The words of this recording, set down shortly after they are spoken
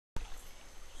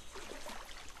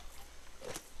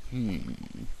Hmm.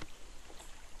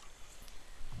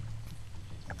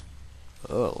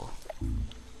 Oh.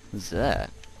 Who's that?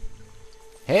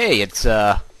 Hey, it's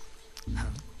that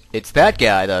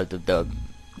guy, the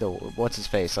what's his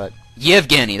face?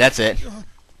 Yevgeny, that's it.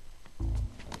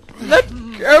 Let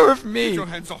go of me! Get your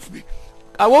hands off me!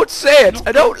 I won't say it!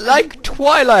 I don't like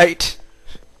Twilight!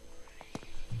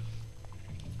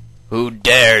 Who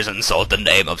dares insult the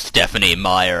name of Stephenie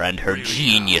Meyer and her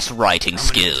genius writing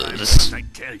skills? I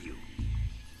tell you.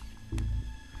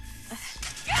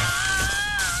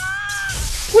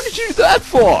 What did you do that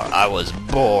for? I was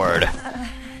bored.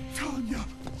 Tanya.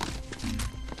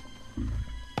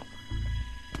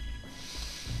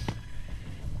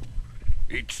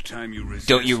 Each time you resist,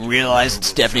 Don't you realize that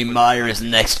Stephenie Meyer is the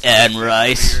next Anne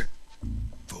Rice?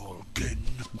 Vulcan.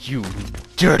 You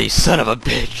dirty son of a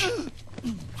bitch!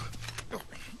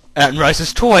 Anne Rice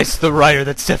is twice the writer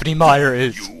that Stephenie Meyer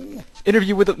is.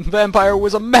 Interview with a Vampire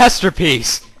was a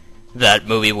masterpiece. That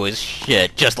movie was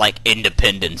shit, just like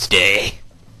Independence Day.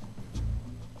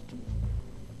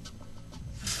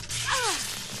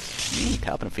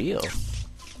 Cop and feel.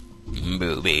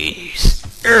 Boobies.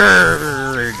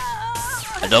 Urgh.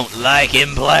 I don't like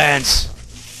implants.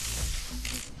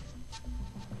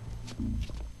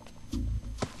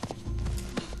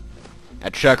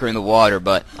 I'd chuck her in the water,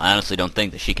 but I honestly don't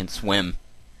think that she can swim.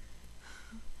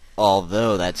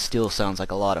 Although, that still sounds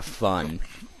like a lot of fun.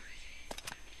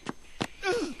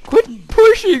 Quit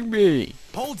pushing me!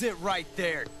 Hold it right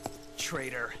there,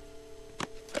 traitor.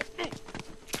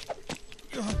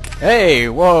 Hey,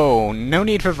 whoa, no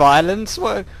need for violence.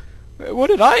 What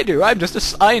did I do? I'm just a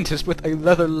scientist with a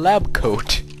leather lab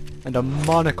coat and a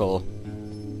monocle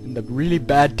and a really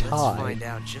bad tie. Let's find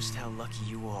out just how lucky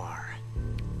you are.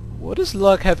 What does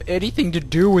luck have anything to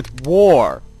do with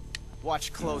war?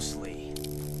 Watch closely.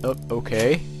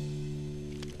 Okay.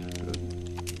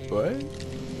 What?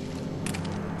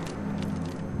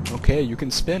 Okay, you can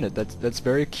spin it. That's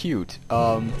very cute.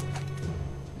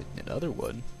 Another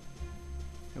one.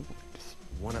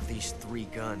 One of these 3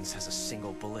 guns has a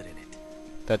single bullet in it.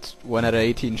 That's 1 out of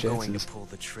 18 I'm going chances. to pull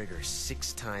the trigger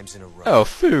 6 times in a row. Oh,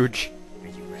 Fooge. Are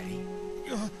you ready?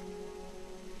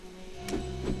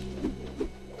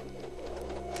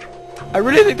 I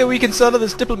really think that we can settle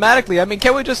this diplomatically. I mean,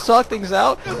 can't we just talk things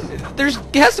out? There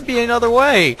has to be another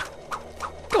way.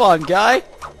 Come on, guy.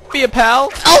 Be a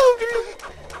pal. Oh!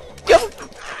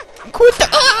 Quit that!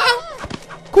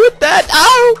 Quit that!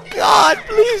 Oh, God!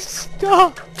 Please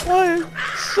stop! I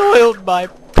soiled my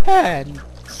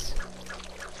pants.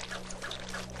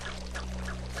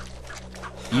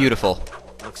 Beautiful.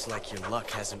 Looks like your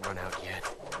luck hasn't run out yet.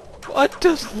 What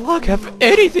does luck have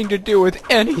anything to do with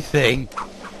anything?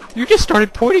 You just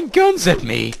started pointing guns at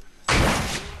me.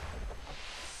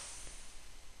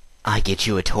 I get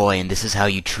you a toy and this is how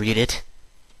you treat it?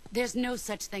 There's no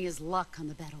such thing as luck on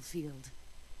the battlefield.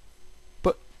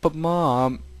 But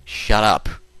Mom... Shut up.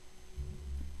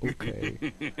 Okay.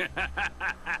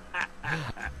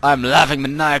 I'm laughing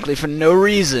maniacally for no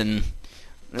reason.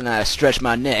 And I stretch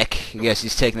my neck. I guess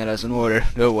he's taking that as an order.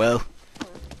 Oh well.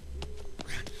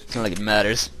 It's not like it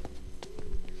matters.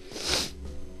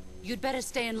 You'd better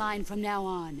stay in line from now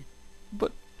on.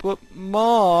 But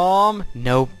Mom...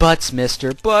 No buts,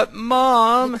 mister. But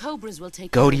Mom... The Cobras will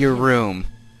take Go to your care. room.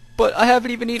 But I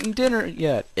haven't even eaten dinner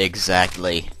yet.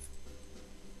 Exactly.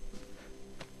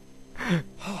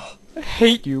 I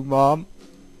hate you, Mom.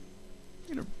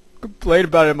 I'm gonna complain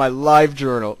about it in my live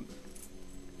journal.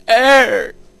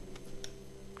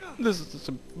 This is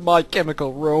some My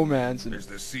Chemical Romance and There's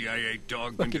the CIA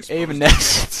dog been fucking disposed of.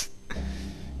 Evanescence.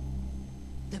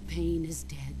 The pain is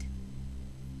dead.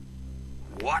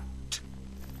 What?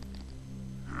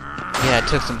 Yeah, I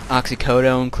took some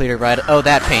oxycodone, cleared it right. Oh,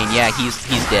 that pain. Yeah,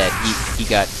 he's dead. He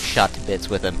got shot to bits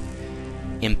with a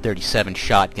M37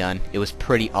 shotgun. It was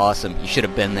pretty awesome. You should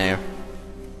have been there.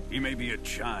 He may be a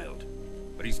child,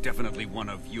 but he's definitely one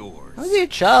of yours. How is he a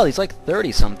child? He's like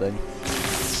 30 something.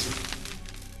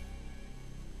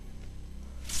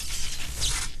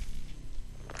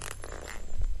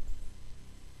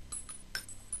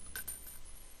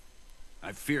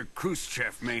 I fear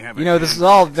Khrushchev may have. You know, this is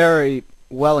all very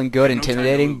well and good,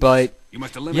 intimidating, but you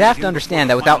have to understand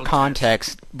that without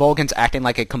context, Volkan's acting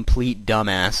like a complete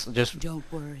dumbass. Just Don't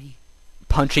worry.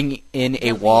 punching in a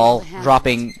They'll be wall, able to handle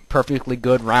dropping perfectly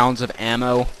good rounds of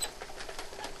ammo.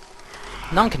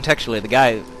 Non-contextually, the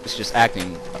guy is just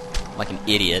acting like an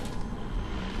idiot.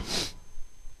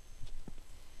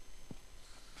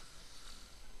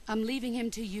 I'm leaving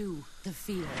him to you, the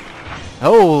field.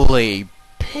 Holy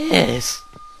piss!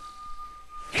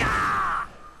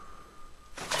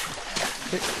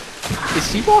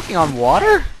 Is he walking on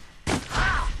water?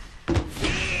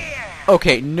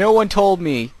 Okay, no one told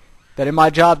me that in my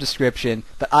job description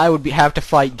that I would have to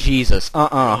fight Jesus. The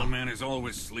old man is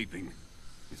always sleeping.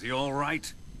 Is he all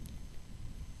right?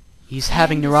 He's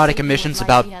having neurotic emissions Like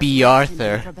about he has B. no intention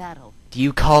Arthur. for battle. Do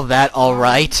you call that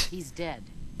alright? He's dead.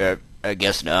 I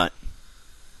guess not.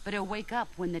 But he'll wake up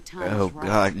when the time Oh is right.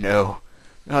 god, no.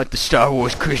 Not the Star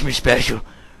Wars Christmas special.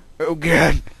 Oh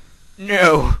god.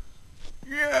 No.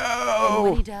 And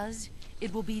when he No. does,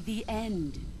 it will be the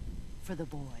end for the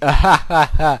boy.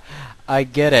 I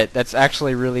get it. That's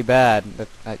actually really bad. But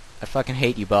I fucking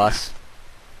hate you, boss.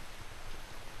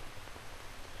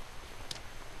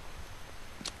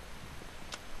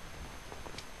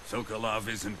 Sokolov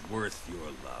isn't worth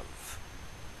your love.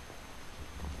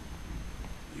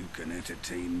 You can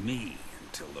entertain me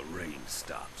until the rain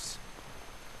stops.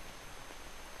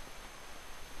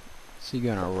 So you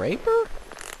gonna rape her?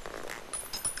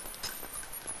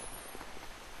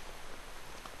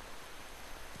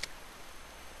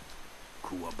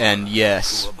 Kuwabara, And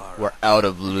yes, Kuwabara. we're out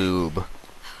of lube.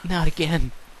 Not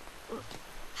again.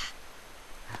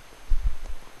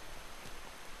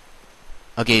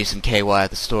 I'll get you some KY at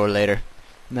the store later.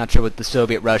 Not sure what the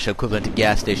Soviet Russia equivalent to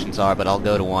gas stations are, but I'll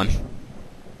go to one.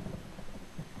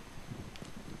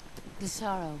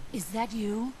 Desaro, is that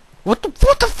you? What the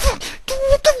fuck was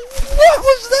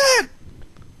that?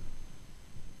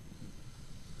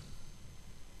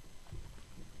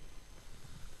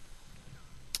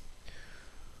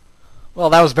 Well,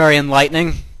 that was very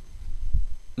enlightening.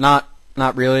 Not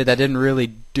really. That didn't really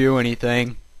do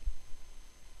anything.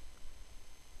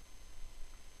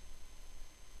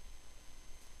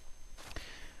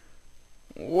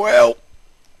 Well,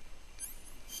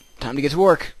 time to get to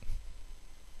work.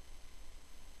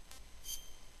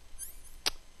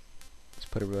 Let's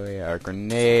put away our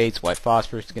grenades, white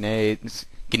phosphorus grenades,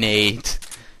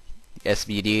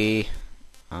 SVD.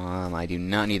 I do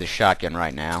not need the shotgun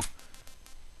right now.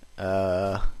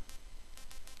 'Cause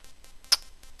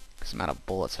I'm out of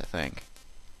bullets, I think.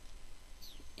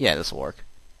 Yeah, this will work.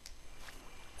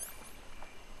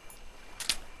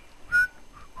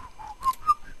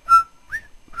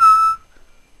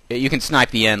 Yeah, you can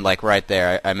snipe the end, like, right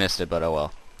there. I missed it, but oh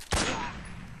well.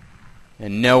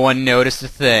 And no one noticed a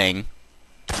thing.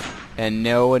 And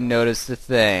no one noticed a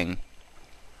thing.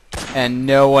 And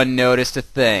no one noticed a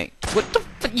thing. What the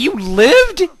f- You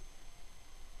lived?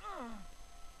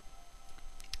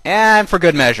 And for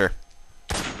good measure.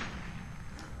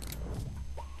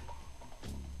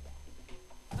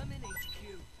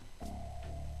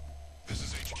 This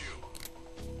is HQ.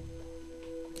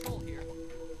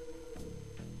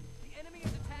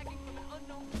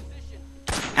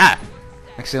 Ah!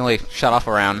 Accidentally shut off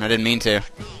a round. I didn't mean to.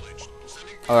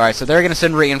 Alright, so they're gonna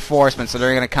send reinforcements, so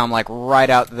they're gonna come, like, right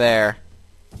out there.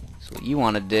 So what you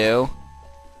wanna do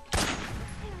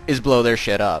is blow their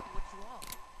shit up.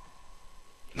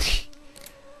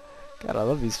 God, I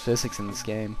love these physics in this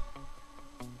game.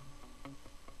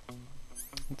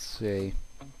 Let's see.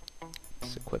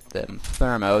 Let's equip them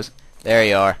thermos. There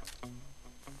you are.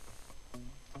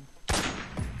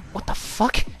 What the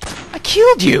fuck? I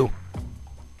killed you!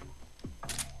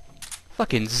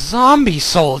 Fucking zombie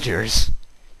soldiers!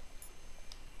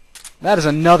 That is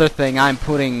another thing I'm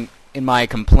putting in my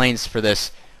complaints for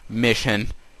this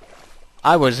mission.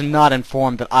 I was not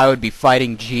informed that I would be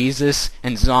fighting Jesus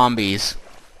and zombies.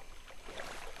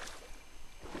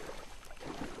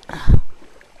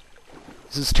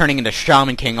 This is turning into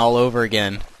Shaman King all over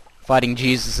again. Fighting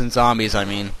Jesus and zombies, I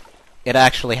mean. It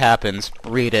actually happens.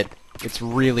 Read it. It's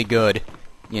really good.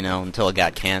 You know, until it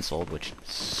got cancelled, which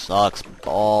sucks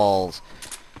balls.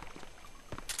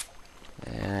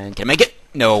 And can I make it?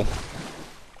 No.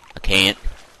 I can't.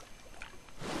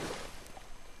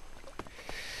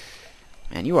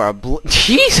 Man, you are a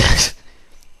Jesus!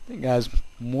 That guy's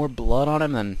more blood on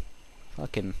him than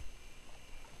fucking...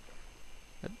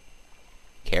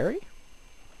 Carrie?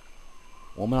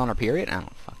 Woman on her period? I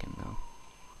don't fucking know.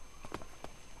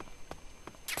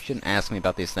 You shouldn't ask me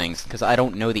about these things, because I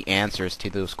don't know the answers to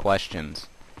those questions.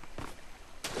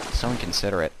 So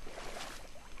inconsiderate.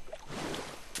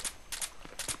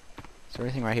 Is there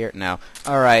anything right here? No.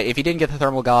 Alright, if you didn't get the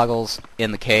thermal goggles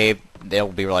in the cave, they'll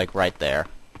be, like, right there.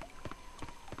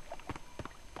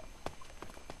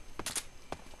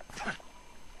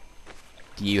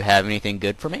 Do you have anything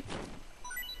good for me?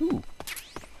 Ooh.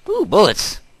 Ooh,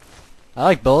 bullets! I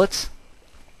like bullets.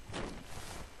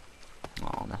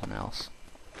 Oh, nothing else.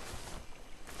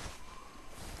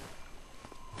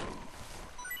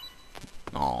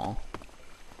 Aw.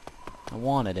 I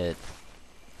wanted it.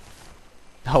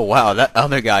 Oh wow, that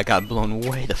other guy got blown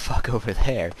way the fuck over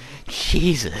there.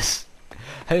 Jesus.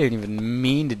 I didn't even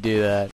mean to do that.